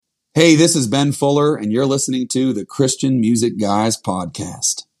Hey, this is Ben Fuller, and you're listening to the Christian Music Guys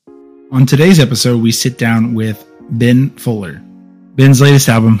podcast. On today's episode, we sit down with Ben Fuller. Ben's latest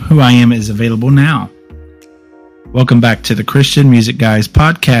album, Who I Am, is available now. Welcome back to the Christian Music Guys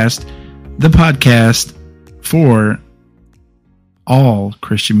podcast, the podcast for all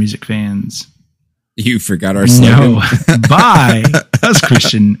Christian music fans. You forgot our slogan. No, by us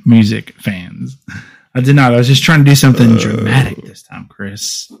Christian music fans. I did not. I was just trying to do something dramatic this time,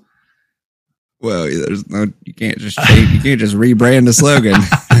 Chris. Well, there's no. You can't just change, you can't just rebrand the slogan.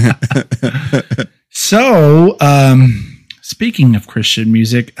 So, speaking of Christian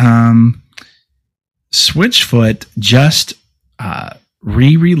music, Switchfoot just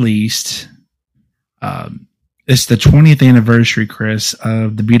re-released. It's the 20th anniversary, Chris,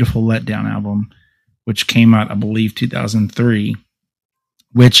 of the Beautiful Letdown album, which came out, I believe, 2003,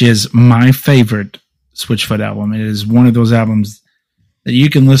 which is my favorite Switchfoot album. It is one of those albums that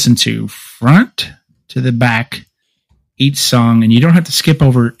you can listen to front to the back, each song, and you don't have to skip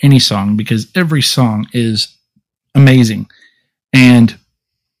over any song because every song is amazing. And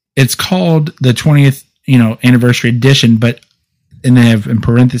it's called the 20th, anniversary edition, and they have in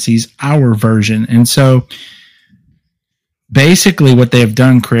parentheses our version. And so basically what they have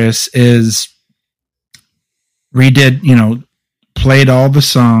done, Chris, is redid, played all the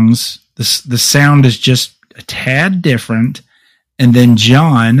songs. The sound is just a tad different. And then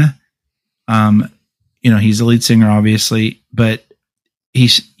John, he's the lead singer, obviously, but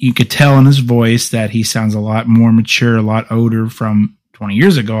you could tell in his voice that he sounds a lot more mature, a lot older from 20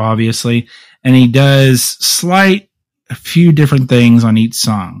 years ago, obviously. And he does a few different things on each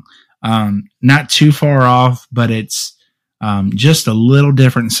song. Not too far off, but it's just a little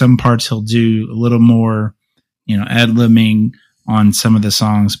different. Some parts he'll do a little more, ad-libbing on some of the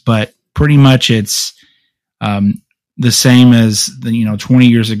songs, but pretty much it's the same as 20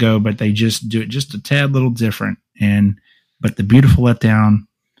 years ago, but they just do it just a tad little different. But the Beautiful Letdown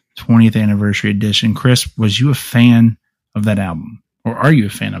 20th anniversary edition. Chris, was you a fan of that album, or are you a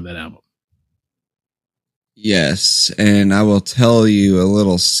fan of that album? Yes, and I will tell you a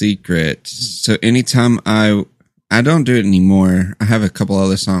little secret. So anytime I don't do it anymore. I have a couple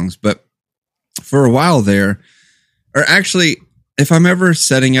other songs, but for a while there, or actually, if I'm ever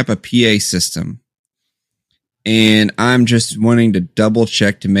setting up a PA system and I'm just wanting to double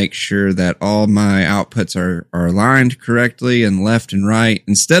check to make sure that all my outputs are aligned correctly and left and right,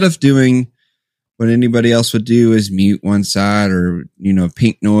 instead of doing what anybody else would do is mute one side or,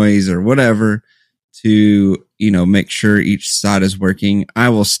 pink noise or whatever to, make sure each side is working, I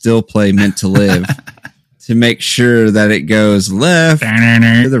will still play Meant to Live to make sure that it goes left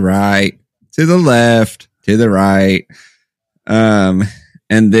to the right, to the left, to the right.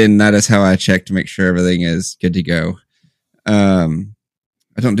 And then that is how I check to make sure everything is good to go. I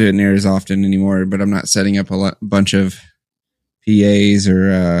don't do it near as often anymore, but I'm not setting up a bunch of PAs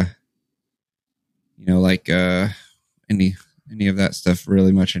or, any of that stuff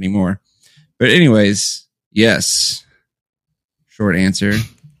really much anymore. But anyways, yes. Short answer,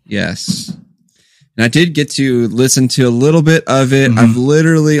 yes. And I did get to listen to a little bit of it. Mm-hmm. I've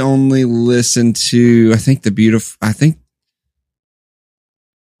literally only listened to, I think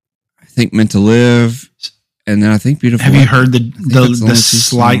Meant to Live, and then I think Beautiful. Have you heard the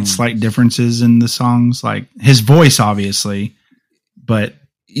slight differences in the songs? Like his voice, obviously, but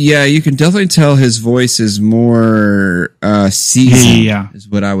yeah, you can definitely tell his voice is more seasoned. Yeah, is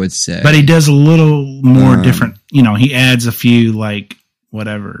what I would say. But he does a little more different. He adds a few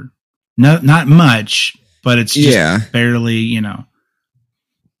whatever. No, not much, but it's just barely.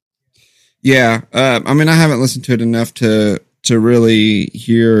 Yeah, I haven't listened to it enough to really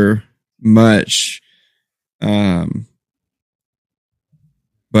hear much,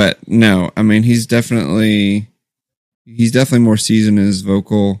 but no, he's definitely more seasoned in his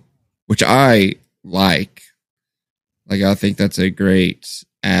vocal, which I like. I think that's a great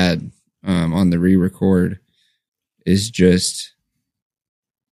add on the re-record, is just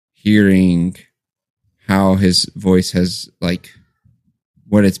hearing how his voice has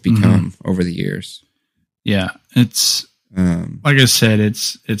what it's become over the years. Yeah, it's like I said,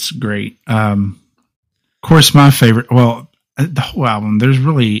 it's great. Of course, my favorite. Well, the whole album.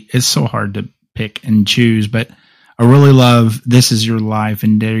 It's so hard to pick and choose, but I really love "This Is Your Life"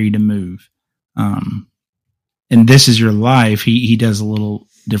 and "Dare You to Move." And "This Is Your Life," he does a little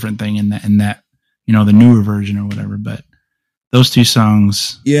different thing in that the newer version or whatever. But those two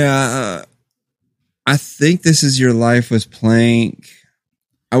songs, yeah, I think "This Is Your Life" was playing.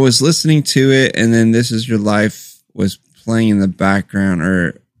 I was listening to it, and then "This Is Your Life" was playing in the background,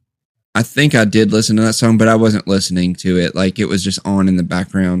 or I think I did listen to that song, but I wasn't listening to it. It was just on in the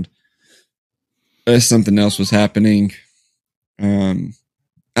background. something else was happening. I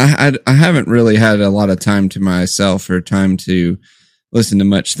haven't really had a lot of time to myself or time to listen to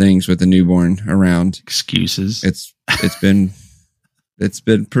much things with a newborn around. Excuses. It's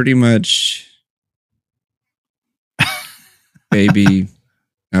been pretty much baby.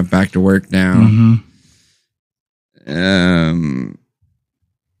 I'm back to work now. Mm-hmm.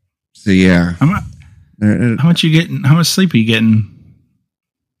 So yeah. How much you getting? How much sleep are you getting?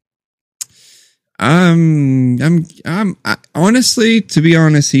 Honestly, to be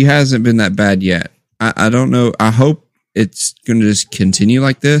honest, he hasn't been that bad yet. I don't know. I hope it's going to just continue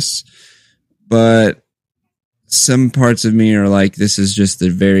like this, but some parts of me are like, this is just the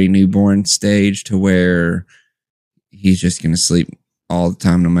very newborn stage to where he's just going to sleep all the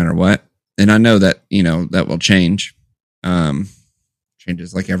time, no matter what. And I know that, that will change.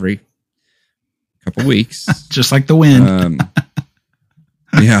 Changes like every couple weeks, just like the wind.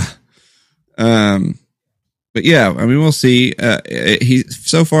 Yeah. But yeah, I mean, we'll see.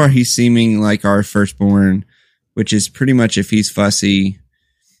 So far he's seeming like our firstborn, which is pretty much if he's fussy,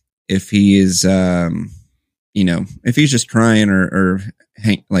 if he is, if he's just crying or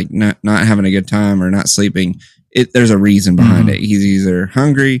like not having a good time or not sleeping, there's a reason behind it. He's either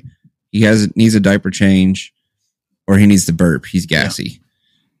hungry, needs a diaper change, or he needs to burp. He's gassy.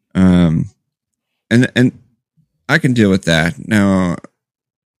 Yeah. And I can deal with that. Now,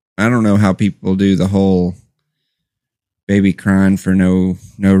 I don't know how people do the whole baby crying for no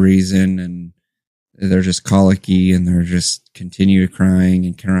reason, and they're just colicky and they're just continue crying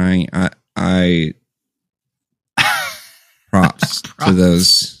and crying. I props to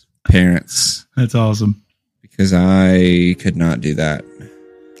those parents. That's awesome. Because I could not do that.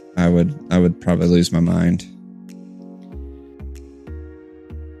 I would probably lose my mind.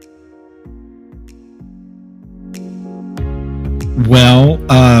 Well,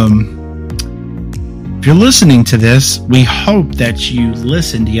 if you're listening to this, we hope that you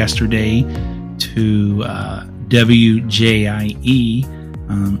listened yesterday to WJIE.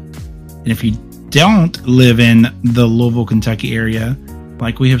 And if you don't live in the Louisville, Kentucky area,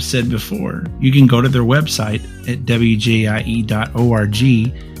 like we have said before, you can go to their website at wjie.org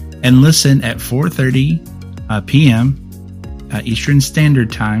and listen at 4:30 p.m. Eastern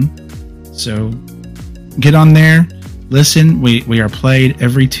Standard Time. So get on there. Listen, we are played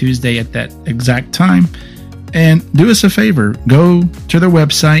every Tuesday at that exact time. And do us a favor. Go to their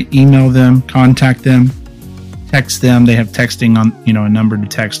website, email them, contact them, text them. They have texting on, a number to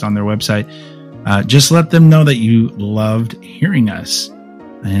text on their website. Just let them know that you loved hearing us.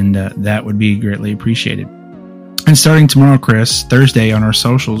 And that would be greatly appreciated. And starting tomorrow, Chris, Thursday on our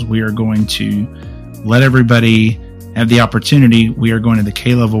socials, we are going to let everybody have the opportunity. We are going to the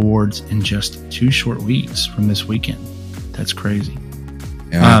K-Love Awards in just 2 short weeks from this weekend. That's crazy.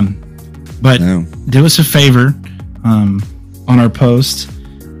 Yeah. But do us a favor on our post.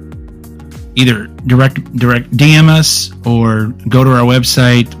 Either direct DM us or go to our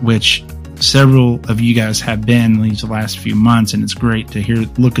website, which several of you guys have been these last few months, and it's great to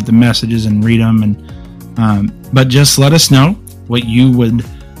look at the messages and read them. And but just let us know what you would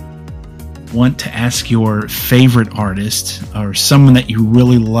want to ask your favorite artist or someone that you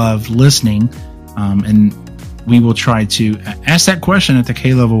really love listening, and we will try to ask that question at the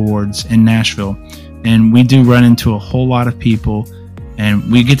K-Love Awards in Nashville. And we do run into a whole lot of people,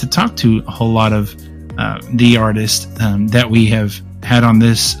 and we get to talk to a whole lot of the artists that we have had on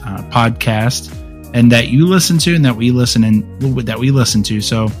this podcast, and that you listen to, and that we listen to.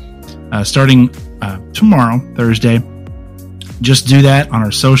 So starting tomorrow, Thursday, just do that on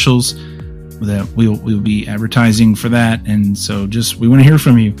our socials. That we'll be advertising for that, and so we want to hear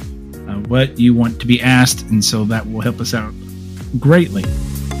from you. What you want to be asked, and so that will help us out greatly.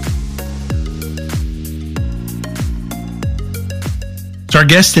 So our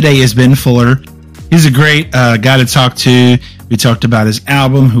guest today is Ben Fuller. He's a great guy to talk to. We talked about his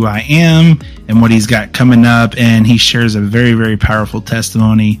album, Who I Am, and what he's got coming up, and he shares a very, very powerful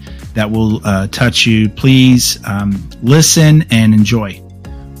testimony that will touch you. Please listen and enjoy.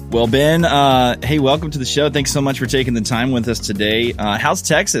 Well, Ben, hey, welcome to the show. Thanks so much for taking the time with us today. How's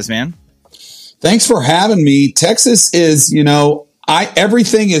Texas, man? Thanks for having me. Texas is,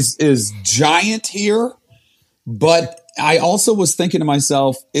 everything is giant here, but I also was thinking to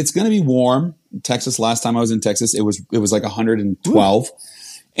myself, it's going to be warm. Texas, last time I was in Texas, it was like 112. Ooh.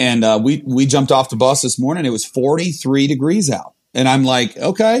 And we jumped off the bus this morning. It was 43 degrees out. And I'm like,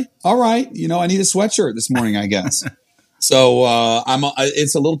 okay, all right. I need a sweatshirt this morning, I guess. So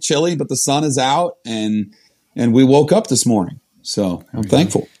it's a little chilly, but the sun is out, and we woke up this morning. So I'm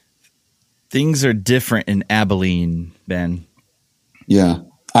thankful. Things are different in Abilene, Ben. Yeah.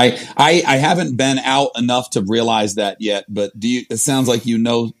 I haven't been out enough to realize that yet, but it sounds like you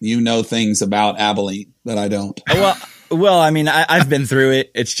know things about Abilene that I don't. Well, I mean, I've been through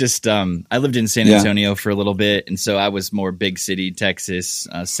it. It's just I lived in San Antonio for a little bit, and so I was more big city Texas,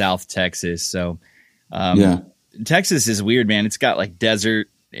 South Texas. So Texas is weird, man. It's got like desert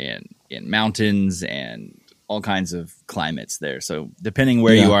and mountains and all kinds of climates there. So depending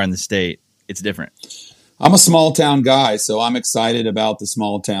where you are in the state, it's different. I'm a small town guy, so I'm excited about the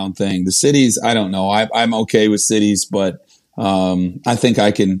small town thing. The cities, I don't know. I'm okay with cities, but I think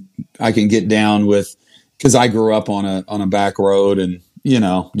I can get down with, because I grew up on a back road, and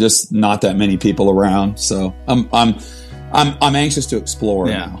just not that many people around. So I'm anxious to explore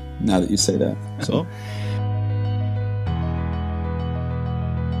now that you say that. So.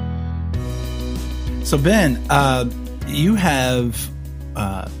 So Ben, you have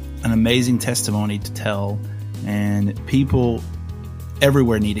an amazing testimony to tell, and people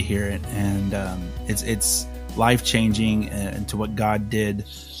everywhere need to hear it. And it's life changing, to what God did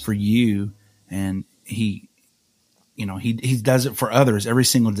for you, and He does it for others every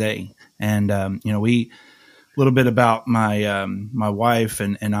single day. And we a little bit about my wife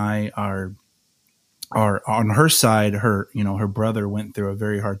and I are on her side. Her brother went through a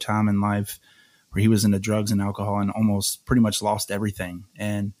very hard time in life, where he was into drugs and alcohol and almost pretty much lost everything.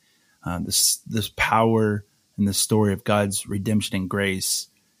 And this power and the story of God's redemption and grace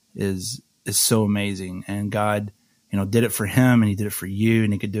is so amazing. And God, did it for him, and He did it for you,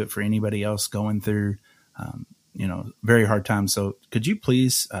 and He could do it for anybody else going through, very hard times. So could you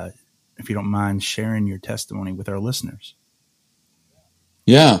please, if you don't mind, sharing your testimony with our listeners?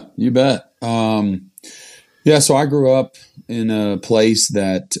 Yeah, you bet. So I grew up in a place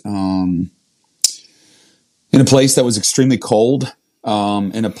that was extremely cold,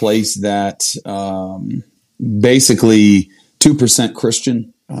 in a place that basically 2%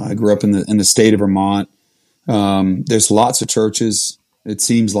 Christian. I grew up in the state of Vermont. There's lots of churches, it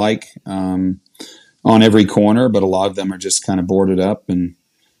seems like, on every corner, but a lot of them are just kind of boarded up. And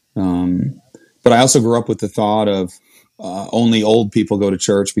but I also grew up with the thought of only old people go to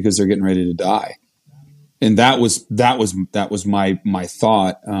church because they're getting ready to die, and that was my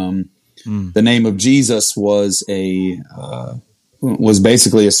thought. The name of Jesus was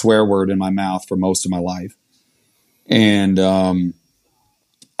basically a swear word in my mouth for most of my life. And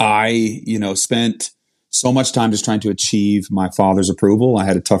I spent so much time just trying to achieve my father's approval. I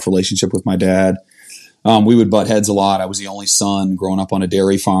had a tough relationship with my dad. We would butt heads a lot. I was the only son growing up on a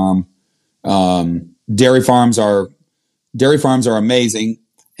dairy farm. Dairy farms are amazing,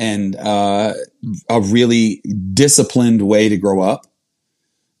 and a really disciplined way to grow up.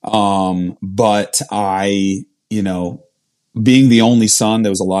 But I, being the only son,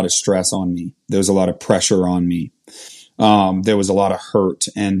 there was a lot of stress on me. There was a lot of pressure on me. There was a lot of hurt,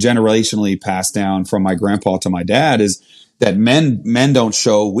 and generationally passed down from my grandpa to my dad is that men don't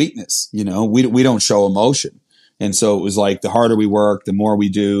show weakness. We don't show emotion. And so it was like, the harder we work, the more we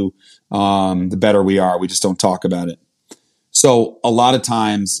do, the better we are. We just don't talk about it. So a lot of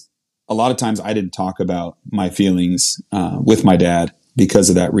times I didn't talk about my feelings, with my dad because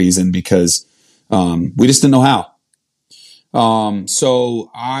of that reason, because, we just didn't know how. So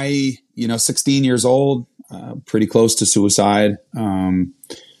I, 16 years old, pretty close to suicide.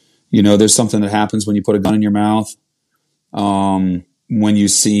 There's something that happens when you put a gun in your mouth, when you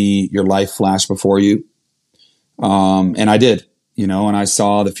see your life flash before you. And I did, and I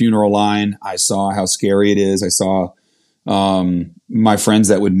saw the funeral line. I saw how scary it is. I saw, my friends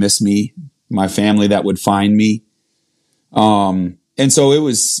that would miss me, my family that would find me. And so it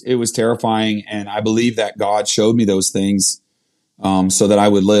was terrifying. And I believe that God showed me those things, so that I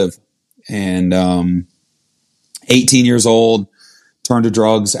would live. And, 18 years old, turned to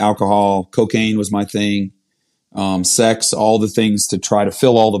drugs, alcohol, cocaine was my thing, sex, all the things to try to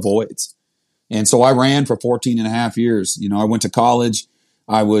fill all the voids. And so I ran for 14 and a half years. I went to college.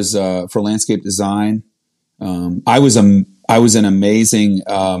 I was, for landscape design. I was an amazing,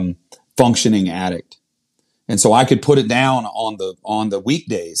 functioning addict. And so I could put it down on the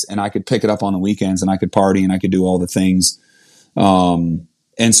weekdays, and I could pick it up on the weekends, and I could party, and I could do all the things. And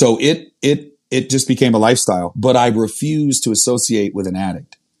so it just became a lifestyle, but I refused to associate with an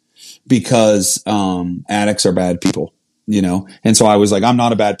addict because, addicts are bad people, And so I was like, I'm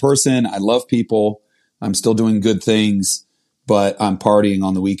not a bad person. I love people. I'm still doing good things, but I'm partying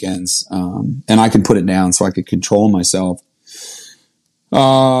on the weekends. And I can put it down so I could control myself.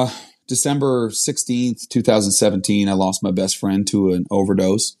 December 16th, 2017, I lost my best friend to an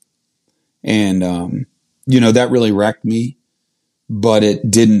overdose. And, that really wrecked me, but it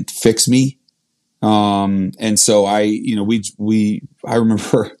didn't fix me. And so I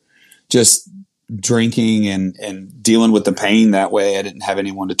remember just drinking and dealing with the pain that way. I didn't have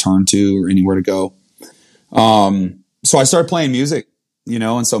anyone to turn to or anywhere to go. So I started playing music,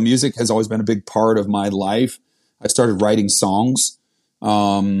 and so music has always been a big part of my life. I started writing songs,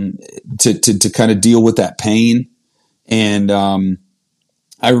 to kind of deal with that pain. And,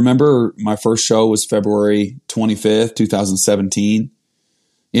 I remember my first show was February 25th, 2017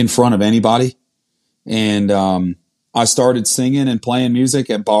 in front of anybody. And, I started singing and playing music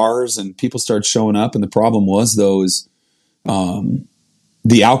at bars and people started showing up. And the problem was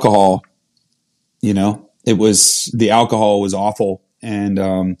the alcohol, the alcohol was awful. And,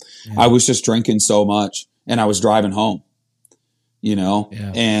 I was just drinking so much and I was driving home,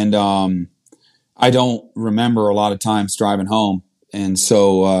 and, I don't remember a lot of times driving home. And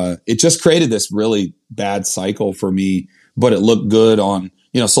so, it just created this really bad cycle for me, but it looked good on,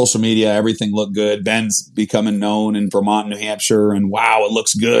 social media, everything looked good. Ben's becoming known in Vermont, New Hampshire, and wow, it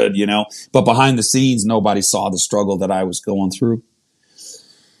looks good, but behind the scenes, nobody saw the struggle that I was going through.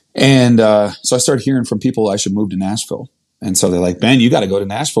 And, so I started hearing from people I should move to Nashville. And so they're like, Ben, you got to go to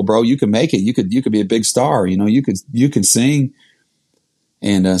Nashville, bro. You can make it. You could be a big star. You could sing.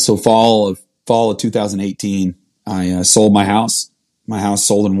 And, so fall of 2018, I sold my house. My house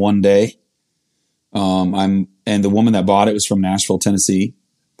sold in one day. And the woman that bought it was from Nashville, Tennessee.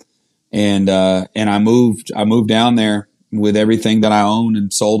 And I moved down there with everything that I owned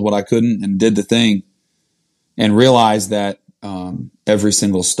and sold what I couldn't and did the thing and realized that, every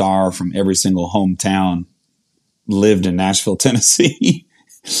single star from every single hometown lived in Nashville, Tennessee.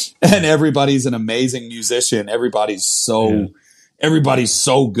 And everybody's an amazing musician. Everybody's so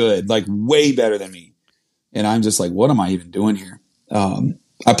good, like way better than me. And I'm just like, what am I even doing here?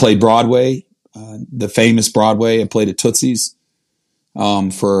 I played Broadway, the famous Broadway. I played at Tootsie's,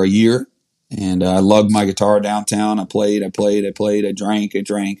 for a year and I lugged my guitar downtown. I played, I drank.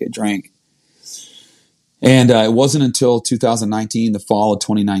 And, it wasn't until 2019, the fall of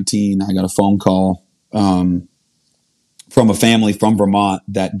 2019, I got a phone call, from a family from Vermont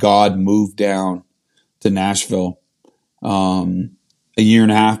that God moved down to Nashville, a year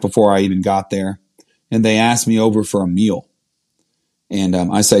and a half before I even got there. And they asked me over for a meal. And,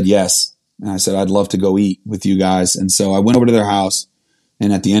 I said, yes. And I said, I'd love to go eat with you guys. And so I went over to their house.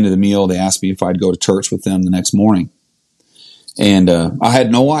 And at the end of the meal, they asked me if I'd go to church with them the next morning. And, I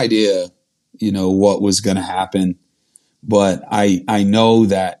had no idea, what was going to happen. But I know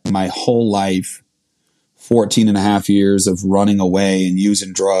that my whole life, 14 and a half years of running away and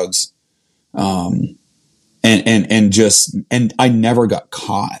using drugs, and I never got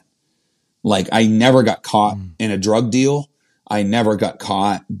caught. Like I never got caught in a drug deal. I never got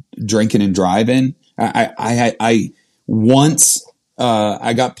caught drinking and driving. I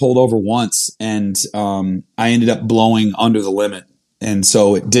got pulled over once and, I ended up blowing under the limit. And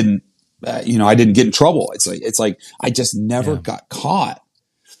so it didn't, I didn't get in trouble. It's like I just never got caught.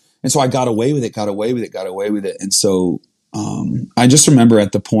 And so I got away with it. And so, I just remember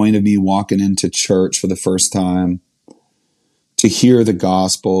at the point of me walking into church for the first time to hear the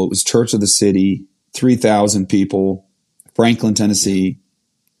gospel. It was Church of the City, 3,000 people, Franklin, Tennessee.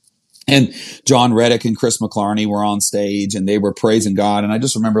 And John Reddick and Chris McClarney were on stage and they were praising God. And I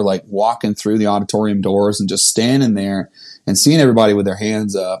just remember like walking through the auditorium doors and just standing there and seeing everybody with their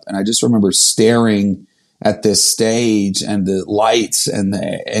hands up. And I just remember staring at this stage and the lights and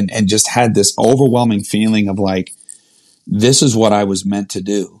just had this overwhelming feeling of like, this is what I was meant to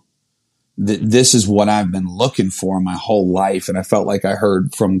do. This is what I've been looking for my whole life. And I felt like I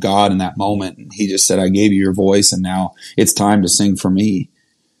heard from God in that moment. And he just said, I gave you your voice and now it's time to sing for me.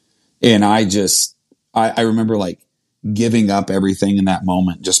 And I remember like giving up everything in that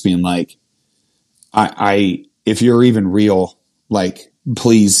moment, just being like, if you're even real, like,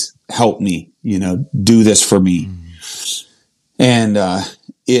 please help me, do this for me. And,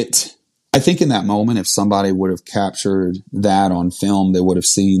 I think in that moment, if somebody would have captured that on film, they would have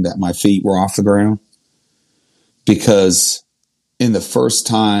seen that my feet were off the ground because for the first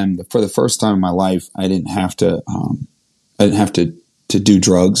time in my life, I didn't have to do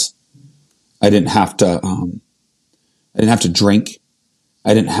drugs. I didn't have to drink.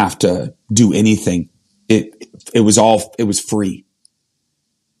 I didn't have to do anything. It was free.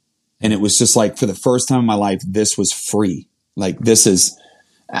 And it was just like, for the first time in my life, this was free. Like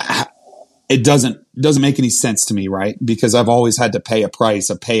it doesn't make any sense to me, right? Because I've always had to pay a price,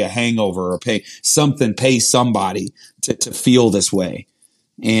 or pay a hangover, or pay somebody to feel this way.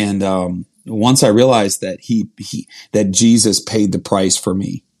 And, once I realized that that Jesus paid the price for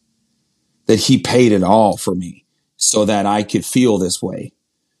me, that he paid it all for me so that I could feel this way.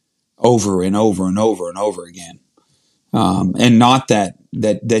 over and over and over and over again. And not that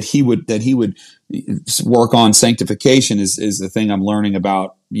he would work on sanctification is the thing I'm learning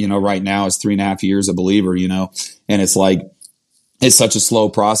about, right now is 3.5 years a believer, and it's like, it's such a slow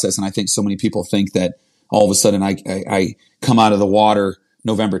process. And I think so many people think that all of a sudden I come out of the water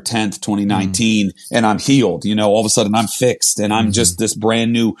November 10th, 2019, and I'm healed. All of a sudden I'm fixed and I'm just this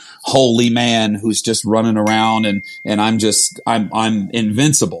brand new holy man who's just running around and I'm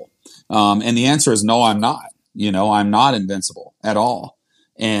invincible. And the answer is no, I'm not. I'm not invincible at all.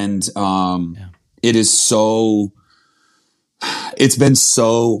 And it's been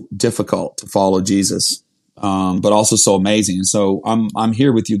so difficult to follow Jesus, but also so amazing. And so I'm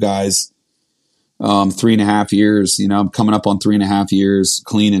here with you guys 3.5 years. I'm coming up on 3.5 years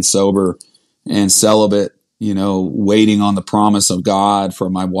clean and sober and celibate, waiting on the promise of God for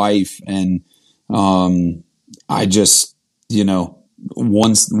my wife. And I just,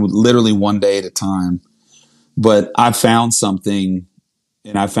 literally one day at a time. But I found something,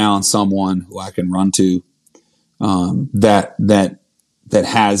 and I found someone who I can run to that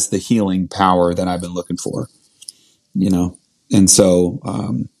has the healing power that I've been looking for, And so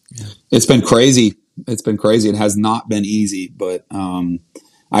it's been crazy. It's been crazy. It has not been easy, but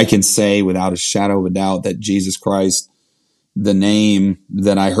I can say without a shadow of a doubt that Jesus Christ, the name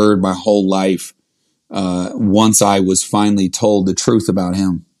that I heard my whole life, once I was finally told the truth about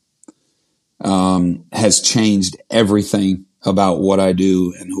him, has changed everything about what I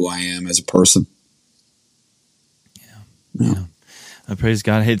do and who I am as a person. Yeah. Praise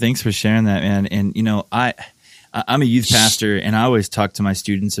God. Hey, thanks for sharing that, man. And, I'm a youth pastor, and I always talk to my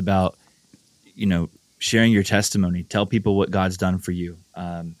students about, sharing your testimony. Tell people what God's done for you.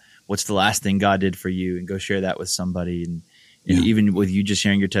 What's the last thing God did for you, and go share that with somebody. And even with you just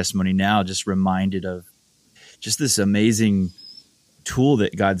sharing your testimony now, just reminded of just this amazing tool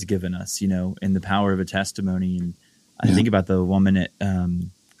that God's given us, and the power of a testimony. And I think about the woman at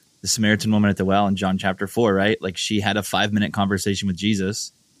the Samaritan woman at the well in John chapter 4, right? Like, she had a 5-minute conversation with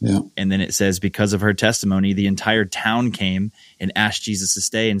Jesus. Yeah. And then it says, because of her testimony, the entire town came and asked Jesus to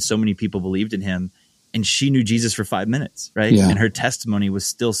stay. And so many people believed in him, and she knew Jesus for 5 minutes, right? Yeah. And her testimony was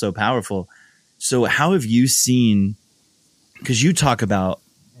still so powerful. So how have you seen, because you talk about,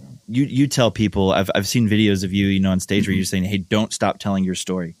 you tell people, I've seen videos of you, on stage where you're saying, hey, don't stop telling your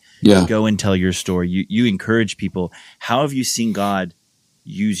story. Yeah. Go and tell your story. You encourage people. How have you seen God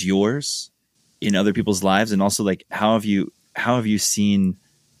use yours in other people's lives? And also, like, how have you seen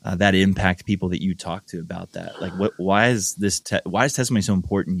that impact people that you talk to about that? Like, why is testimony so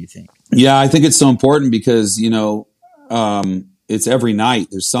important, you think? Yeah, I think it's so important because, it's every night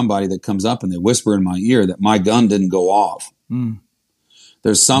there's somebody that comes up and they whisper in my ear that my gun didn't go off. Mm.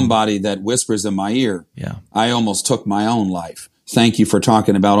 There's somebody that whispers in my ear, I almost took my own life. Thank you for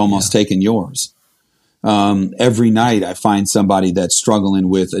talking about almost taking yours. Every night I find somebody that's struggling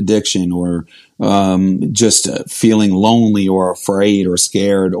with addiction or just feeling lonely or afraid or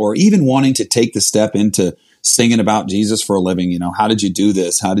scared, or even wanting to take the step into singing about Jesus for a living. How did you do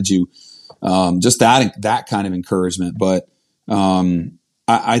this? How did you just that kind of encouragement? But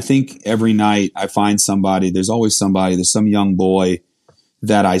I think every night I find somebody. There's always somebody. There's some young boy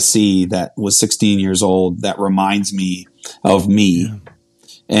that I see that was 16 years old that reminds me of me. Yeah.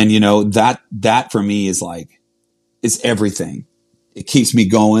 And, that for me is like, it's everything. It keeps me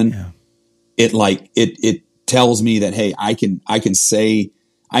going. Yeah. It tells me that, hey, I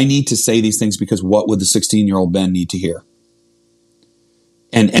need to say these things because what would the 16-year-old Ben need to hear?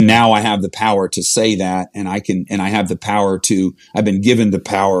 And now I have the power to say that, and I have the power I've been given the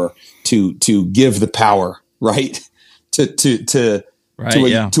power to give the power, right? To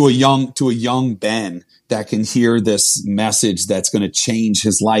a young Ben that can hear this message that's going to change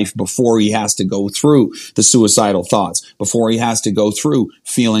his life before he has to go through the suicidal thoughts, before he has to go through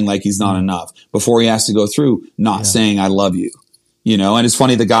feeling like he's not enough, before he has to go through not saying I love you, and it's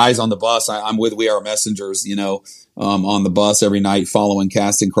funny, the guys on the bus, I'm with We Are Messengers, on the bus every night following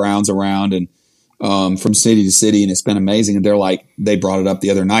Casting Crowns around and from city to city, and it's been amazing. And they're like, they brought it up the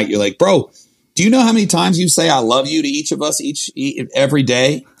other night. You're like, bro, do you know how many times you say I love you to each of us every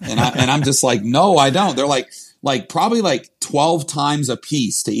day? And I'm just like, no, I don't. They're like probably like 12 times a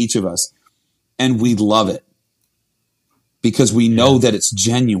piece to each of us. And we love it because we know that it's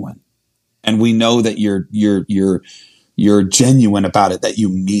genuine, and we know that you're genuine about it, that you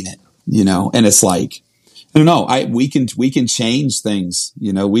mean it, and it's like, I don't know. We can change things,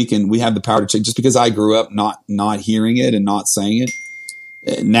 we have the power to change. Just because I grew up not hearing it and not saying it,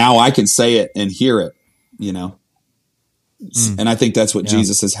 now I can say it and hear it, and I think that's what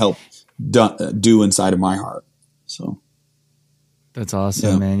Jesus has helped do inside of my heart. So, That's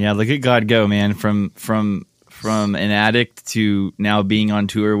awesome, man. Yeah, look at God go, man. From an addict to now being on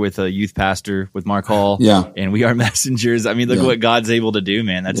tour with a youth pastor with Mark Hall. Yeah. And We Are Messengers. I mean, look at what God's able to do,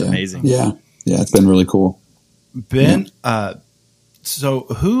 man. That's amazing. Yeah. Yeah. It's been really cool. Ben, so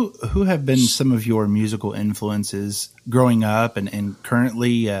who have been some of your musical influences growing up and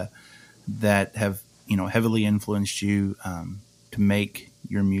currently that have, heavily influenced you to make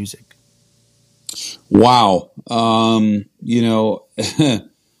your music? Wow.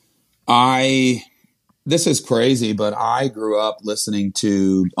 This is crazy, but I grew up listening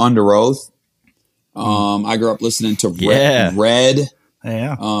to Under Oath. I grew up listening to Red.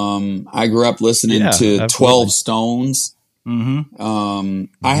 Yeah. I grew up listening to absolutely. 12 Stones. Mm-hmm.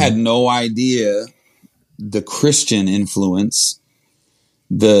 I had no idea the Christian influence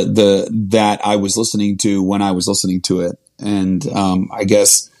that I was listening to when I was listening to it. And I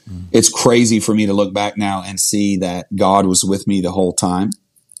guess it's crazy for me to look back now and see that God was with me the whole time.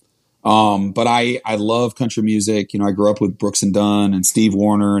 But I love country music. I grew up with Brooks and Dunn and Steve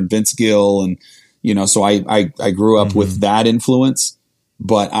Wariner and Vince Gill. And, so I grew up with that influence,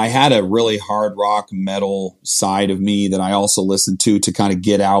 but I had a really hard rock metal side of me that I also listened to kind of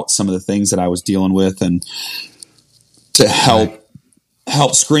get out some of the things that I was dealing with and to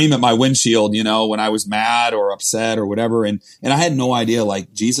help scream at my windshield, when I was mad or upset or whatever. And I had no idea,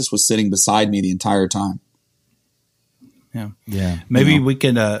 like, Jesus was sitting beside me the entire time. Yeah. Maybe we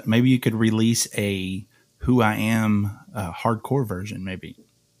could, maybe you could release a Who I Am hardcore version, maybe.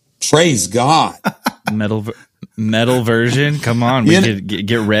 Praise God. Metal version. Come on. We could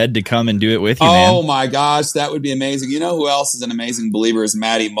get Red to come and do it with you, man. Oh my gosh. That would be amazing. You know who else is an amazing believer is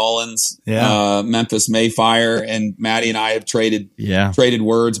Maddie Mullins, Memphis Mayfire. And Maddie and I have traded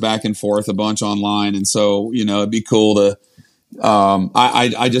words back and forth a bunch online. And so, it'd be cool to,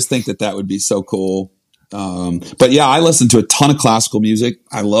 I just think that would be so cool. But yeah, I listen to a ton of classical music.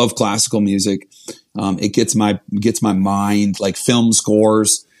 I love classical music. It gets my mind, like film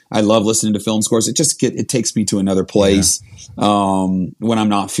scores. I love listening to film scores. It takes me to another place, when I'm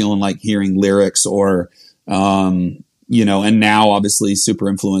not feeling like hearing lyrics or, and now obviously super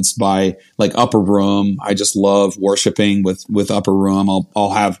influenced by like Upper Room. I just love worshiping with Upper Room.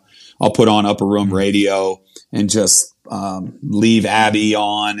 I'll put on Upper Room radio and just, leave Abby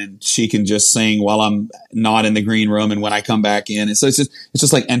on and she can just sing while I'm not in the green room. And when I come back in, so it's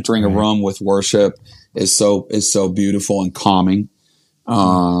just like entering a room with worship is so beautiful and calming.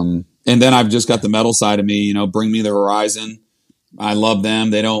 And then I've just got the metal side of me, Bring Me the Horizon. I love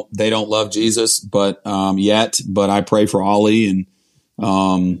them. They don't love Jesus, but I pray for Ollie. And,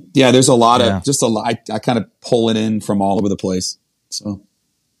 there's a lot of, I kind of pull it in from all over the place. So,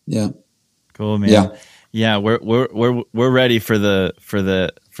 yeah. Cool, man. Yeah, we're ready for the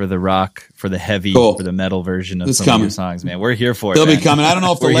rock, for the heavy, for the metal version of some of your songs, man. We're here for it. They'll be coming. I don't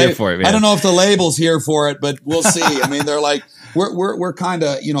know if here for it, man. I don't know if the label's here for it, but we'll see. I mean, they're like we're kind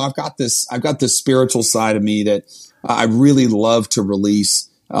of, I've got this spiritual side of me that I really love to release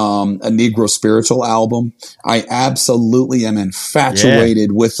a Negro spiritual album. I absolutely am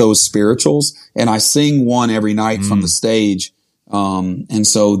infatuated with those spirituals, and I sing one every night from the stage. And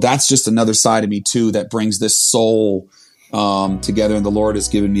so that's just another side of me too, that brings this soul, together. And the Lord has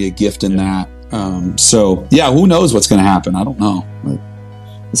given me a gift in that. Who knows what's going to happen? I don't know. But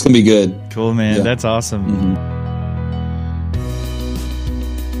it's going to be good. Cool, man. Yeah. That's awesome. Mm-hmm.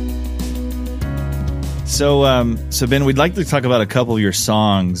 So Ben, we'd like to talk about a couple of your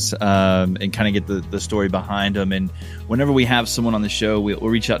songs, and kind of get the story behind them. And whenever we have someone on the show, we'll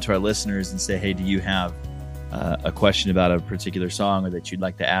reach out to our listeners and say, hey, do you have a question about a particular song or that you'd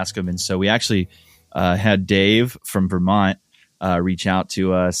like to ask them? And so we actually had Dave from Vermont reach out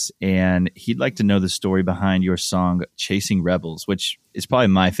to us, and he'd like to know the story behind your song Chasing Rebels, which is probably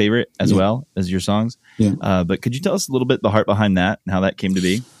my favorite as well as your songs. But could you tell us a little bit the heart behind that and how that came to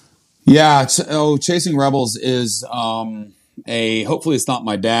be? Chasing Rebels is hopefully it's not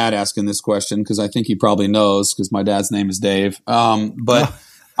my dad asking this question, because I think he probably knows, because my dad's name is Dave. Oh,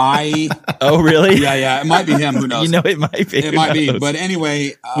 really? Yeah. It might be him. Who knows? It might be. It might be. But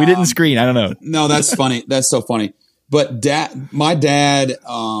anyway, we didn't screen. I don't know. No, that's funny. That's so funny. But my dad,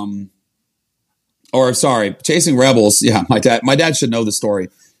 Chasing Rebels. Yeah, my dad should know the story.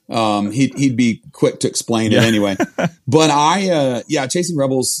 He'd be quick to explain it anyway. But Chasing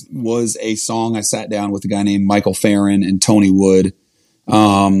Rebels was a song I sat down with a guy named Michael Farron and Tony Wood.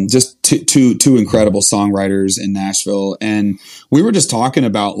 Just two incredible songwriters in Nashville. And we were just talking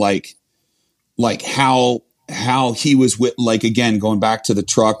about like how he was with, like, again, going back to the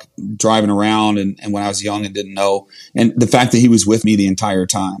truck driving around and when I was young and didn't know, and the fact that he was with me the entire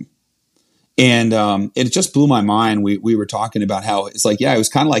time. And it just blew my mind. We were talking about how it's like, yeah, it was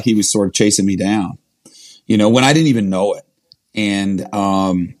kind of like he was sort of chasing me down, you know, when I didn't even know it. And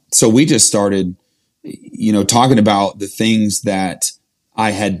so we just started, you know, talking about the things that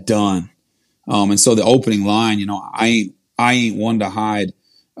I had done. And so the opening line, you know, I ain't one to hide.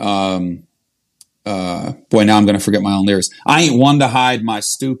 Boy, now I'm going to forget my own lyrics. I ain't one to hide my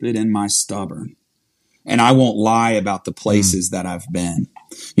stupid and my stubborn. And I won't lie about the places that I've been,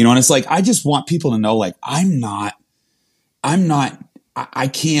 you know, and it's like, I just want people to know, like, I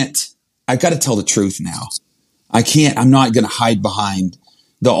can't, I got to tell the truth now. I'm not going to hide behind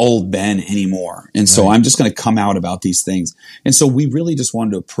the old Ben anymore. And so I'm just going to come out about these things. And so we really just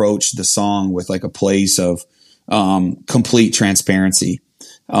wanted to approach the song with like a place of complete transparency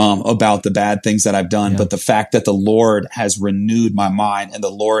about the bad things that I've done. But the fact that the Lord has renewed my mind and the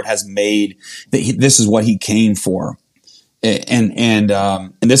Lord has made that this is what he came for. And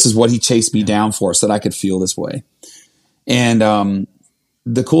this is what he chased me down for, so that I could feel this way. And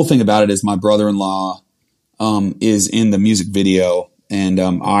the cool thing about it is my brother-in-law is in the music video, and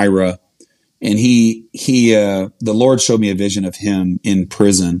Ira, and the Lord showed me a vision of him in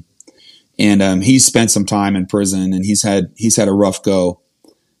prison, and he's spent some time in prison, and he's had a rough go,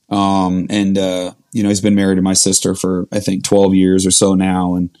 and you know, he's been married to my sister for I think 12 years or so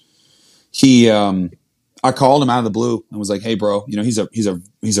now, and I called him out of the blue and was like, "Hey, bro, you know,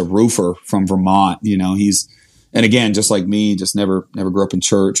 he's a roofer from Vermont, you know, and again, just like me, just never grew up in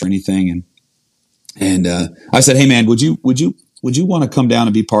church or anything, and I said, "Hey, man, would you want to come down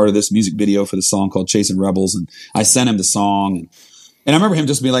and be part of this music video for the song called Chasing Rebels?" And I sent him the song, and I remember him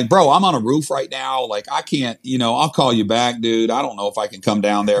just being like, "Bro, I'm on a roof right now. Like, I can't, you know, I'll call you back, dude. I don't know if I can come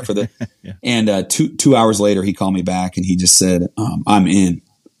down there for the." And 2 hours later, he called me back and he just said, "I'm in."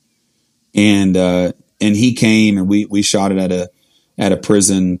 And he came and we shot it at a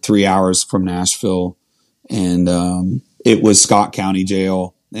prison 3 hours from Nashville, and it was Scott County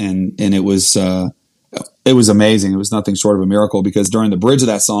Jail, and it was amazing. It was nothing short of a miracle, because during the bridge of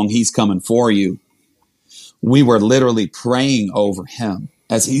that song, "He's Coming For You," we were literally praying over him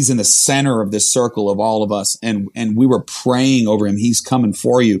as he's in the center of this circle of all of us. And we were praying over him. "He's coming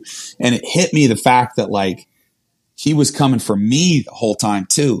for you." And it hit me, the fact that like he was coming for me the whole time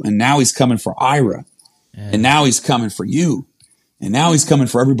too. And now he's coming for Ira, and now he's coming for you, and now he's coming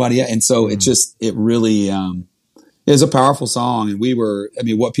for everybody else. And so it really, is a powerful song. And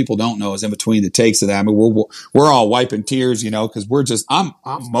what people don't know is in between the takes of that, I mean, we're all wiping tears, you know, cause I'm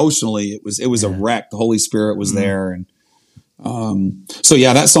emotionally, it was a wreck. The Holy Spirit was there. And, so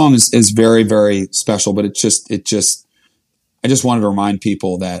yeah, that song is very, very special, but I just wanted to remind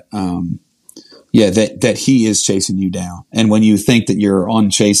people that, that he is chasing you down. And when you think that you're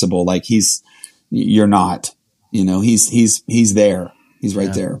unchaseable, like you're not, you know, he's there. He's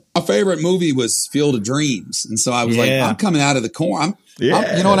right there. My favorite movie was Field of Dreams. And so I was like, I'm coming out of the corn. You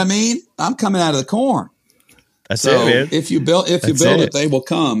know what I mean? I'm coming out of the corn. That's it, man. If you build it, they will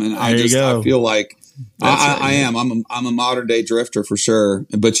come. And I feel like I am. I'm a modern day drifter for sure.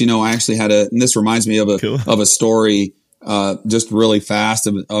 But you know, I actually and this reminds me of a story, just really fast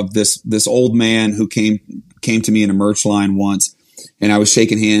of this old man who came to me in a merch line once. And I was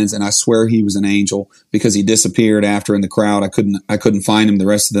shaking hands, and I swear he was an angel, because he disappeared after in the crowd. I couldn't find him the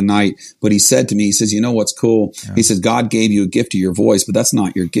rest of the night. But he said to me, he says, "You know what's cool?" Yeah. He says, "God gave you a gift of your voice, but that's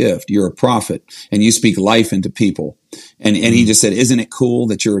not your gift. You're a prophet, and you speak life into people." And he just said, "Isn't it cool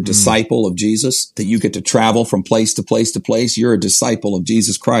that you're a disciple of Jesus, that you get to travel from place to place to place? You're a disciple of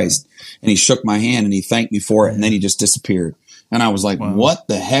Jesus Christ." And he shook my hand and he thanked me for it. And then he just disappeared. And I was like, What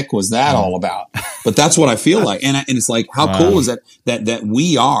the heck was that all about? But that's what I feel like. And it's like, how cool is that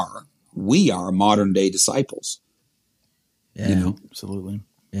we are modern day disciples. Yeah, you know? Absolutely.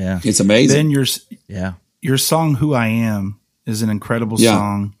 Yeah. It's amazing. Then your song, "Who I Am," is an incredible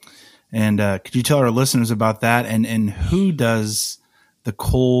song. And could you tell our listeners about that? And who does the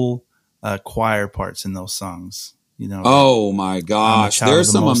coal choir parts in those songs? You know, oh my gosh,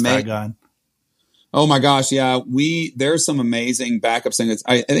 there's some amazing. Oh my gosh, yeah. There's some amazing backup singers.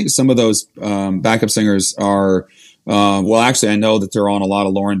 I think some of those backup singers are. Well, actually, I know that they're on a lot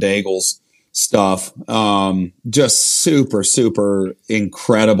of Lauren Daigle's stuff. Just super, super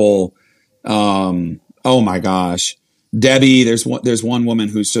incredible. Oh my gosh, Debbie. There's one woman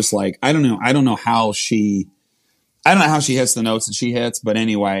who's just like, I don't know how she hits the notes that she hits, but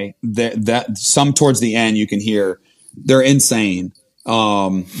anyway, that some towards the end you can hear they're insane.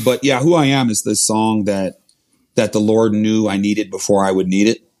 But yeah, "Who I Am" is the song that the Lord knew I needed before I would need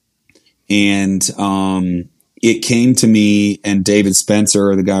it. And, it came to me, and David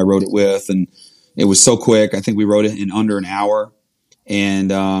Spencer, the guy I wrote it with, and it was so quick. I think we wrote it in under an hour.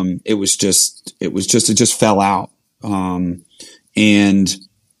 and it just fell out. And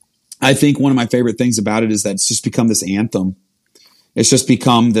I think one of my favorite things about it is that it's just become this anthem. It's just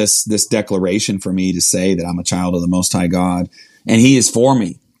become this declaration for me to say that I'm a child of the Most High God, and He is for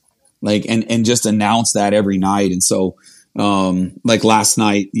me. Like, and just announce that every night. And so, like last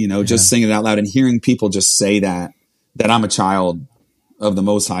night, just singing it out loud and hearing people just say that I'm a child of the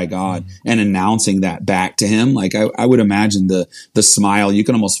Most High God, and announcing that back to Him. Like I would imagine the smile, you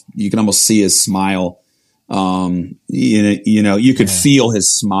can almost see His smile. You could feel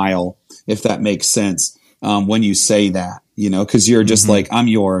His smile, if that makes sense. When you say that, cause you're just like, I'm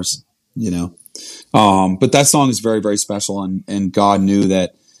yours, but that song is very, very special. And God knew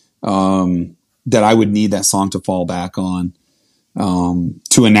that I would need that song to fall back on,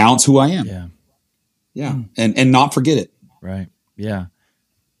 to announce who I am. Yeah. Yeah. And not forget it. Right. Yeah.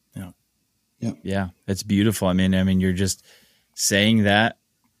 Yeah. Yeah. Yeah. It's beautiful. I mean, you're just saying that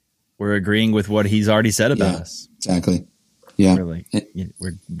we're agreeing with what He's already said about us. Exactly. Yeah. We're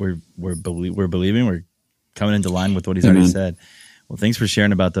believing, we're coming into line with what He's already said. Well, thanks for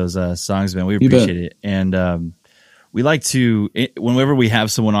sharing about those songs, man. We appreciate it. And, we like to, whenever we have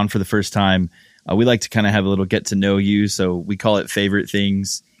someone on for the first time, we like to kind of have a little get to know you. So we call it favorite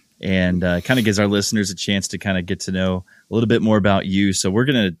things, and kind of gives our listeners a chance to kind of get to know a little bit more about you. So we're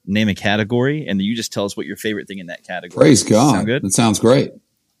going to name a category, and you just tell us what your favorite thing in that category is. Praise God. Sound good? That sounds great.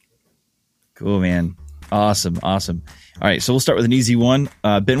 Cool, man. Awesome. All right. So we'll start with an easy one.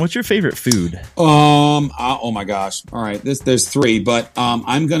 Ben, what's your favorite food? Oh my gosh. All right. There's three, but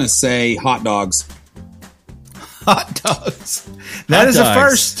I'm going to say hot dogs. Hot dogs. That is a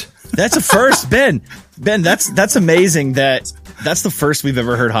first. That's a first, Ben. Ben, that's amazing. That's the first we've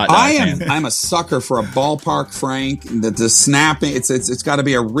ever heard hot dogs. I'm a sucker for a ballpark Frank. The snapping. It's got to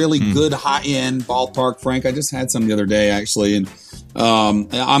be a really good high end ballpark Frank. I just had some the other day actually, and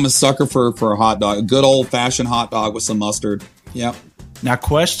I'm a sucker for a hot dog, a good old fashioned hot dog with some mustard. Yep. Now,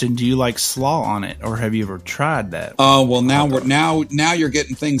 question: do you like slaw on it, or have you ever tried that? Oh well, now you're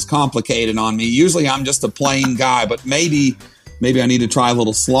getting things complicated on me. Usually, I'm just a plain guy, but maybe I need to try a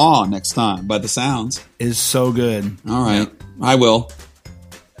little slaw next time. By the sounds, it's so good. All right, I will.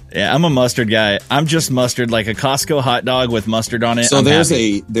 Yeah, I'm a mustard guy. I'm just mustard, like a Costco hot dog with mustard on it. So there's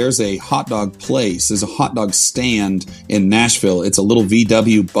a hot dog place. There's a hot dog stand in Nashville. It's a little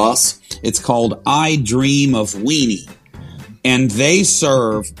VW bus. It's called I Dream of Weenie. And they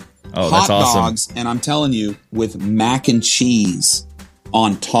serve hot dogs, and I'm telling you, with mac and cheese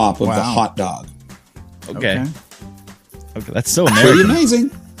on top of the hot dog. Okay, that's so American. Pretty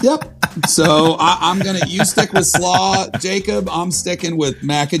amazing. Yep. So you stick with slaw, Jacob. I'm sticking with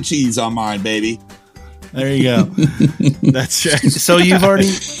mac and cheese on mine, baby. There you go. That's right. So you've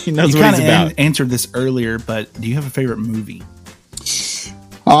already he knows what he's about. Answered this earlier, but do you have a favorite movie?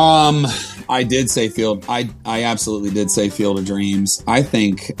 I did say I absolutely did say Field of Dreams. I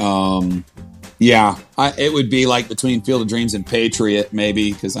think, it would be like between Field of Dreams and Patriot,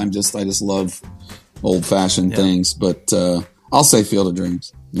 maybe, because I just love old fashioned things. But I'll say Field of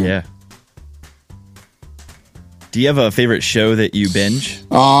Dreams. Yeah. Do you have a favorite show that you binge?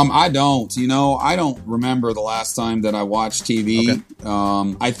 I don't. I don't remember the last time that I watched TV. Okay.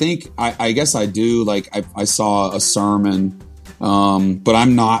 I think I guess I do. Like I saw a sermon, but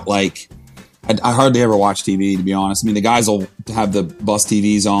I'm not like. I hardly ever watch TV, to be honest. I mean, the guys will have the bus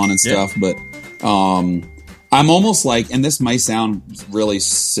TVs on and stuff, but I'm almost like, and this might sound really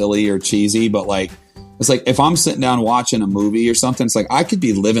silly or cheesy, but like, it's like if I'm sitting down watching a movie or something, it's like I could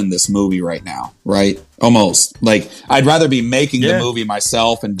be living this movie right now, right? Almost. Like I'd rather be making the movie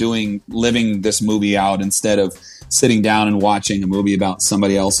myself and living this movie out instead of sitting down and watching a movie about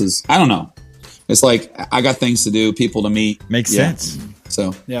somebody else's. I don't know. It's like I got things to do, people to meet. Makes sense.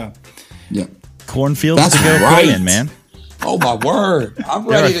 So yeah. Cornfields to go playing, man. Oh my word! I'm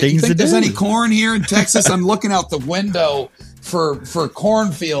ready. You think there's any corn here in Texas? I'm looking out the window for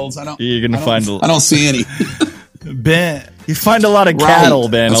cornfields. You're gonna find. I don't see any. Ben, you find a lot of cattle,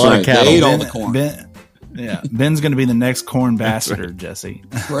 Ben. That's a lot of cattle. They ate all the corn. Ben's going to be the next corn ambassador, Jesse.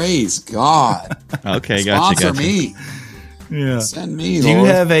 Praise God. Okay, Sponsor gotcha. me. Yeah. Send me. Do Lord. you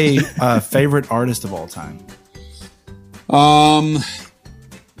have a favorite artist of all time?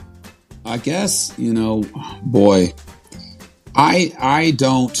 I guess, boy, I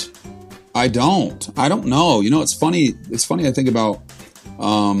don't know. It's funny. I think about,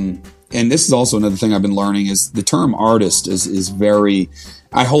 and this is also another thing I've been learning is the term artist is very,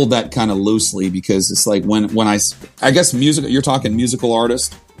 I hold that kind of loosely because it's like when I guess music, you're talking musical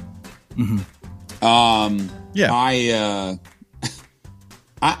artist. Mm-hmm.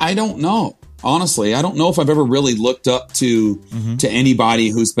 I don't know. Honestly, I don't know if I've ever really looked up to anybody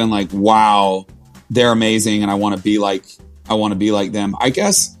who's been like, wow, they're amazing, and I want to be like them. I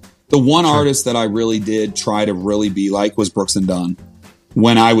guess the one artist that I really did try to really be like was Brooks and Dunn.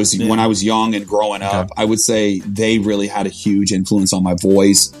 When I was young and growing up, I would say they really had a huge influence on my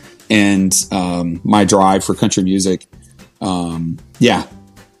voice and my drive for country music. I'd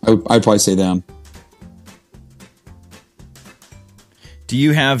probably say them. Do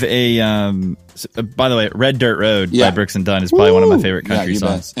you have a? By the way, "Red Dirt Road" by Brooks and Dunn is probably one of my favorite country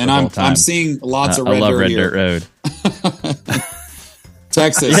songs. And I'm seeing lots of I love Red Dirt Road.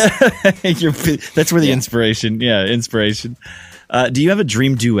 Texas. That's where the inspiration. Do you have a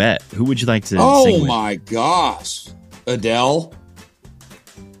dream duet? Who would you like to sing with? Oh my gosh, Adele.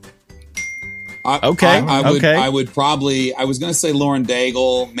 I would probably. I was going to say Lauren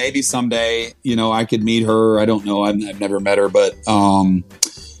Daigle. Maybe someday, I could meet her. I don't know. I've never met her, but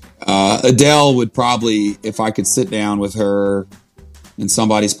Adele would probably, if I could sit down with her and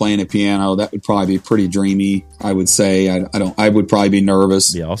somebody's playing a piano, that would probably be pretty dreamy. I would say. I would probably be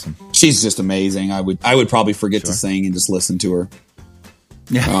nervous. Be awesome. She's just amazing. I would probably forget to sing and just listen to her.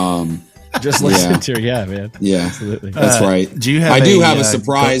 Yeah. Just listen to her. Yeah, man. Yeah, absolutely. That's right. I do have a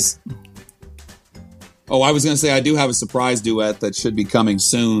surprise. I was going to say I do have a surprise duet that should be coming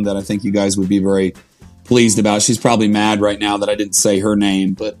soon that I think you guys would be very pleased about. She's probably mad right now that I didn't say her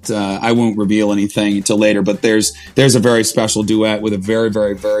name, but I won't reveal anything until later. But there's a very special duet with a very,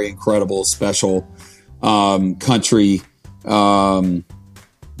 very, very incredible, special country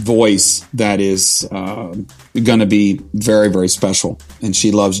voice that is going to be very, very special. And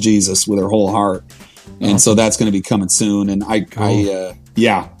she loves Jesus with her whole heart. And so that's going to be coming soon. And that's going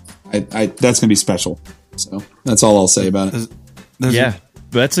to be special. So that's all I'll say about it.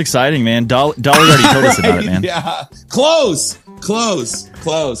 That's exciting, man. Dolly already told us about it, man. Yeah, close.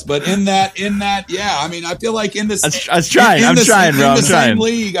 But in that, I mean, I feel like in this, I was trying, bro. I'm trying. Same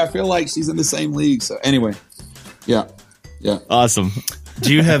league. I feel like she's in the same league. So anyway, yeah, awesome.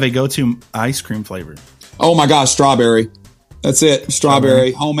 Do you have a go-to ice cream flavor? Oh my gosh, strawberry. That's it.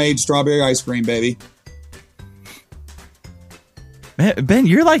 Strawberry, homemade strawberry ice cream, baby. Ben,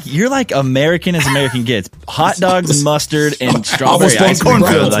 you're like American as American gets. Hot dogs, mustard, and strawberry ice cream.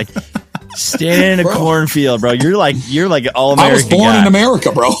 Like standing in a cornfield, bro. You're like all American. I was born in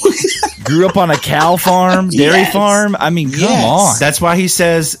America, bro. Grew up on a cow farm, dairy farm. I mean, come on. That's why he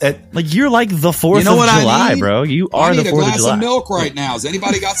says, you're like the 4th of July, bro. You are the 4th of July. I need a glass of milk right now. Has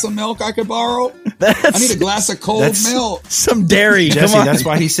anybody got some milk I could borrow? I need a glass of cold milk. Some dairy. Jesse, that's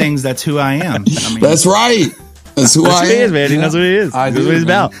why he sings "That's Who I Am." I mean, that's right. That's who I am. He is, man. He knows what he is. He knows what he's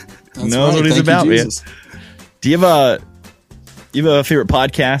about. He knows what he's about, man. Do you have a favorite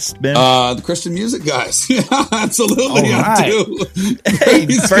podcast, Ben? The Christian Music Guys. Yeah, absolutely. I do. Hey,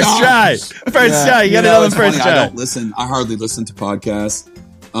 first try. You got it on the first try. I hardly listen to podcasts.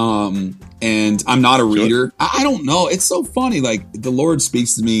 And I'm not a reader. I don't know. It's so funny. Like the Lord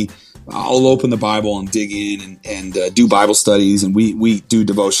speaks to me. I'll open the Bible and dig in and do Bible studies, and we do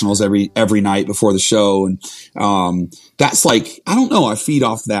devotionals every night before the show. And that's like, I don't know, I feed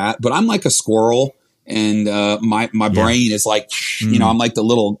off that, but I'm like a squirrel, and my brain is like, I'm like the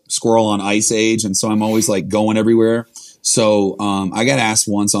little squirrel on Ice Age, and so I'm always like going everywhere. So I got asked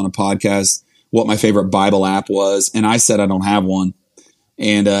once on a podcast what my favorite Bible app was, and I said I don't have one,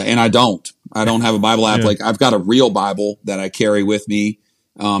 and I don't have a Bible app. Like I've got a real Bible that I carry with me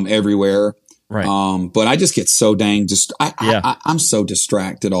everywhere. Right. But I just get so dang I'm so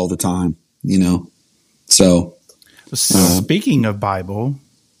distracted all the time, So speaking of Bible,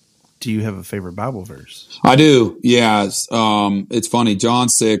 do you have a favorite Bible verse? I do. Yes. It's funny. John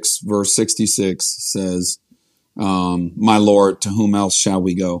 6 verse 66 says, my Lord, to whom else shall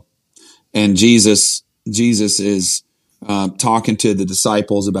we go? And Jesus is talking to the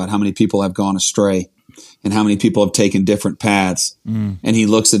disciples about how many people have gone astray and how many people have taken different paths. And he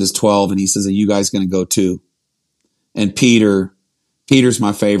looks at his 12 and he says, are you guys going to go too? And Peter's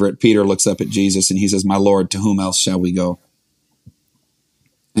my favorite. Peter looks up at Jesus and he says, my Lord, to whom else shall we go?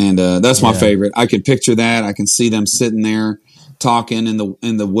 And that's my favorite. I can picture that. I can see them sitting there talking in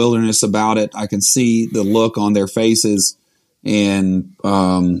the wilderness about it. I can see the look on their faces. And,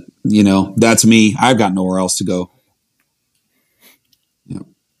 that's me. I've got nowhere else to go. Yep.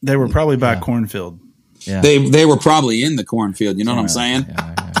 They were probably by a cornfield. Yeah. They were probably in the cornfield. You know what I'm saying?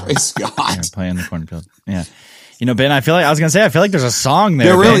 Yeah. Praise God. Playing the cornfield. Yeah. Ben, I feel like there's a song there.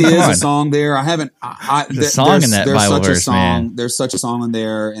 There really is a song there. I haven't. There's a song in that Bible verse, man. There's such a song in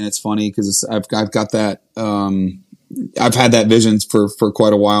there, and it's funny because I've got that. I've had that vision for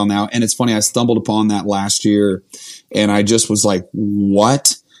quite a while now, and it's funny. I stumbled upon that last year, and I just was like,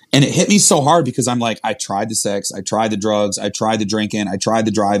 "What?" And it hit me so hard because I'm like, I tried the sex, I tried the drugs, I tried the drinking, I tried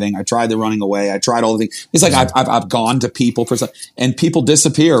the driving, I tried the running away, I tried all the things. It's like I've gone to people for stuff, and people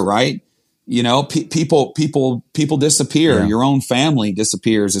disappear, right? You know, people disappear. Yeah. Your own family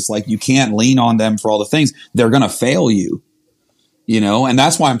disappears. It's like you can't lean on them for all the things. They're going to fail you. You know, and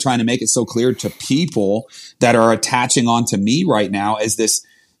that's why I'm trying to make it so clear to people that are attaching onto me right now as this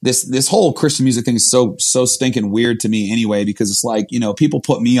whole Christian music thing is so stinking weird to me anyway, because it's like, you know, people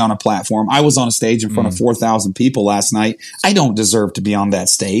put me on a platform. I was on a stage in front of 4,000 people last night. I don't deserve to be on that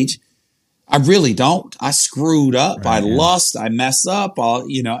stage. I really don't. I screwed up. Right, I lust. I mess up.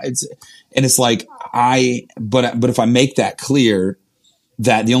 You know, it's like but if I make that clear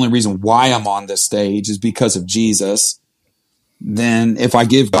that the only reason why I'm on this stage is because of Jesus, then if I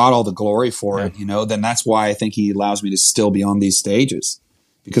give God all the glory for it, you know, then that's why I think he allows me to still be on these stages,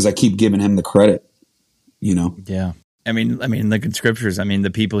 because I keep giving him the credit, you know? Yeah. I mean, look at scriptures. I mean, the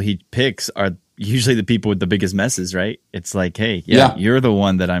people he picks are usually the people with the biggest messes, right? It's like, hey, you're the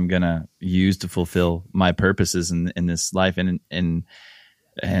one that I'm going to use to fulfill my purposes in this life.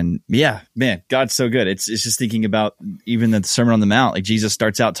 And yeah, man, God's so good. It's just thinking about even the Sermon on the Mount, like Jesus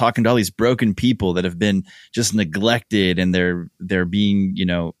starts out talking to all these broken people that have been just neglected, and they're being, you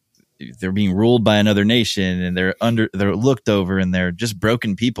know, they're being ruled by another nation, and they're looked over, and they're just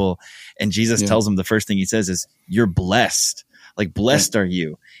broken people. And Jesus tells them, the first thing he says is, you're blessed. Like, blessed are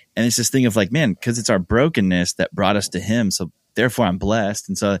you. And it's this thing of like, man, because it's our brokenness that brought us to him. So therefore I'm blessed.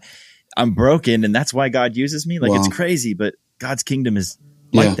 And so I'm broken, and that's why God uses me. Like, it's crazy, but God's kingdom is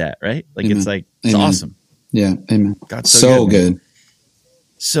like that, right? Like, it's like, it's awesome. Yeah. Amen. God's so good.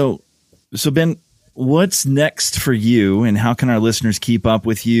 So Ben, what's next for you, and how can our listeners keep up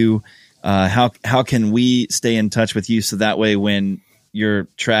with you? How can we stay in touch with you so that way when your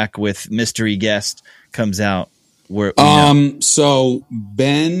track with Mystery Guest comes out, so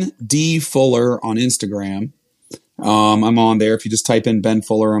Ben D Fuller on Instagram. I'm on there. If you just type in Ben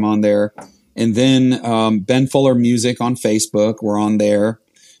Fuller, I'm on there. And then Ben Fuller Music on Facebook, we're on there.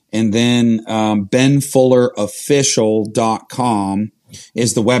 And then benfullerofficial.com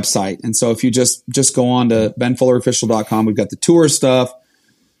is the website. And so if you just go on to benfullerofficial.com, we've got the tour stuff.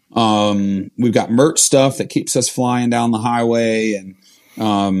 We've got merch stuff that keeps us flying down the highway. And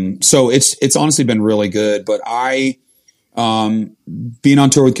so it's honestly been really good. But I being on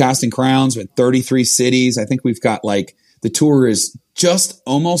tour with Casting Crowns with 33 cities, I think we've got like the tour is just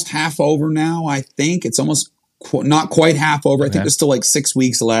almost half over now. I think it's almost not quite half over. I think there's still like 6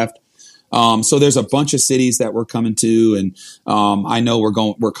 weeks left. So there's a bunch of cities that we're coming to, and I know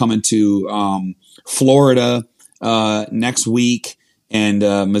we're coming to Florida next week, and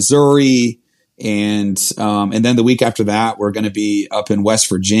Missouri, and then the week after that we're going to be up in West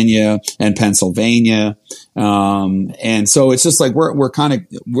Virginia and Pennsylvania, and so it's just like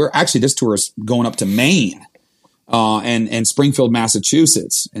we're actually, this tour is going up to Maine. And Springfield,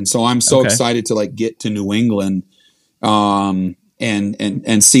 Massachusetts. And so I'm so excited to like get to New England, and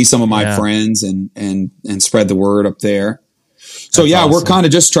see some of my friends and spread the word up there. So that's awesome. We're kind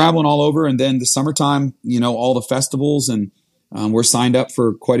of just traveling all over. And then the summertime, you know, all the festivals, and we're signed up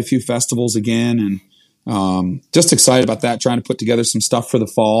for quite a few festivals again, and just excited about that, trying to put together some stuff for the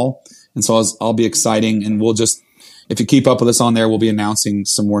fall. And so I'll be exciting, and we'll just, if you keep up with us on there, we'll be announcing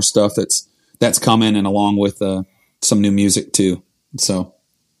some more stuff that's coming, and along with, some new music too. So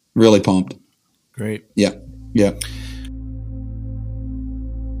really pumped. Great. Yeah. Yeah.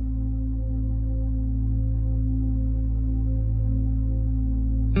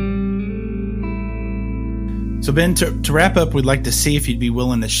 So Ben, to wrap up, we'd like to see if you'd be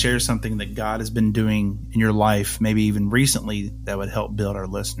willing to share something that God has been doing in your life, maybe even recently, that would help build our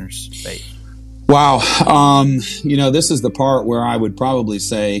listeners' faith. Wow. You know, this is the part where I would probably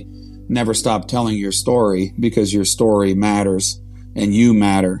say, never stop telling your story, because your story matters, and you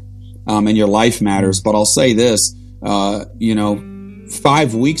matter, and your life matters. But I'll say this, you know,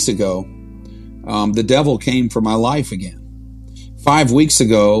 5 weeks ago, the devil came for my life again. 5 weeks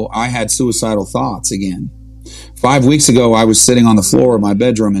ago, I had suicidal thoughts again. 5 weeks ago, I was sitting on the floor of my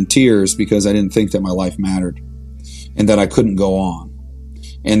bedroom in tears because I didn't think that my life mattered and that I couldn't go on.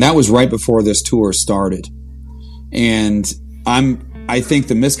 And that was right before this tour started. And I think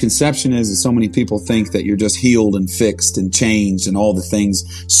the misconception is that so many people think that you're just healed and fixed and changed and all the things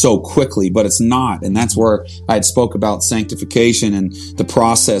so quickly, but it's not. And that's where I had spoke about sanctification and the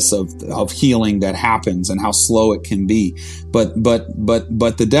process of healing that happens and how slow it can be. But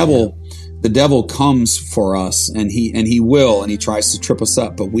the devil comes for us, and he will, and he tries to trip us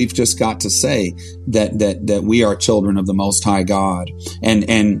up. But we've just got to say that we are children of the Most High God, and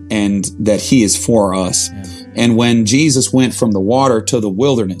that He is for us. Yeah. And when Jesus went from the water to the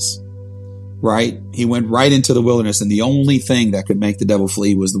wilderness, right? He went right into the wilderness, and the only thing that could make the devil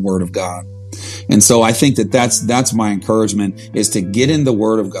flee was the word of God. And so I think that's my encouragement, is to get in the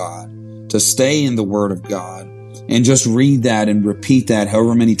word of God, to stay in the word of God, and just read that and repeat that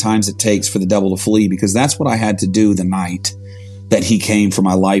however many times it takes for the devil to flee, because that's what I had to do the night that he came for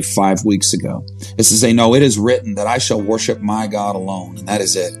my life 5 weeks ago. Is to say, no, it is written that I shall worship my God alone. And that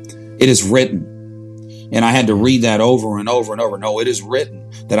is it. It is written. And I had to read that over and over and over. No, it is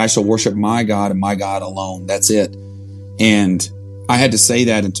written that I shall worship my God and my God alone. That's it. And I had to say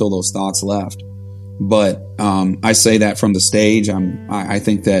that until those thoughts left. But I say that from the stage. I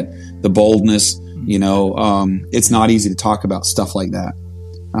think that the boldness, it's not easy to talk about stuff like that.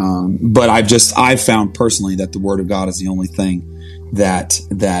 But I've found personally that the word of God is the only thing that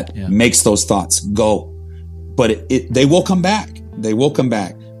makes those thoughts go. But they will come back. They will come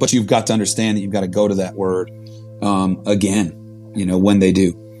back. But you've got to understand that you've got to go to that word again, when they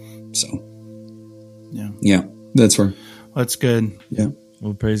do. So, yeah, that's right. That's good. Yeah.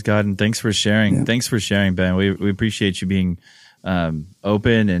 Well, praise God, and thanks for sharing. Yeah. Thanks for sharing, Ben. We appreciate you being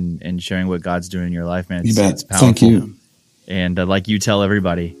open and sharing what God's doing in your life, man. It's powerful. Thank you. And like you tell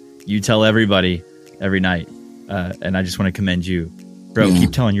everybody every night. And I just want to commend you, bro. Yeah.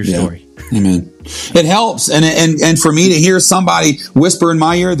 Keep telling your story. Amen. It helps, and for me to hear somebody whisper in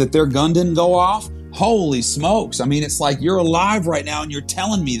my ear that their gun didn't go off. Holy smokes. I mean, it's like you're alive right now and you're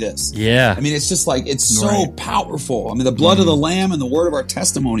telling me this. Yeah. I mean, it's just like, it's so powerful. I mean, the blood of the Lamb and the word of our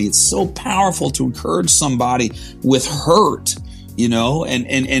testimony, it's so powerful to encourage somebody with hurt,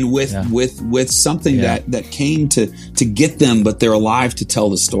 and with something that came to get them, but they're alive to tell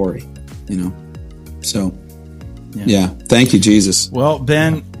the story, So, thank you, Jesus. Well,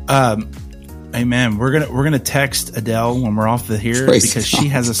 Ben, amen. We're gonna text Adele when we're off here because she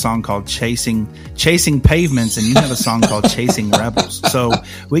has a song called Chasing Pavements, and you have a song called Chasing Rebels. So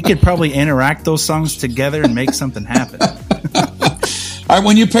we could probably interact those songs together and make something happen. All right,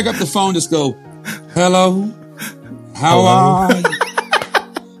 when you pick up the phone, just go, "Hello, how are you?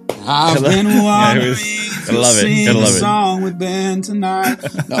 I've been wondering to sing a song with Ben tonight."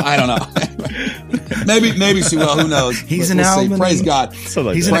 No, I don't know. maybe she will. Who knows? He's an album. Praise God.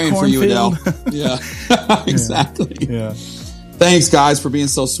 He's praying for you, Adele. Yeah, exactly. Yeah. Thanks, guys, for being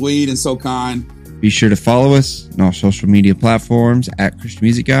so sweet and so kind. Be sure to follow us on all social media platforms at Christian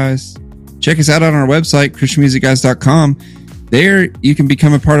Music Guys. Check us out on our website, ChristianMusicGuys.com. There, you can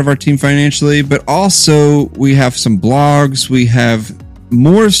become a part of our team financially, but also we have some blogs. We have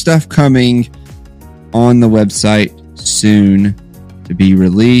more stuff coming on the website soon to be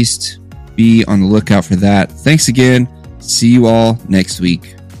released. Be on the lookout for that. Thanks again. See you all next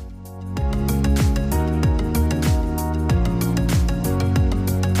week.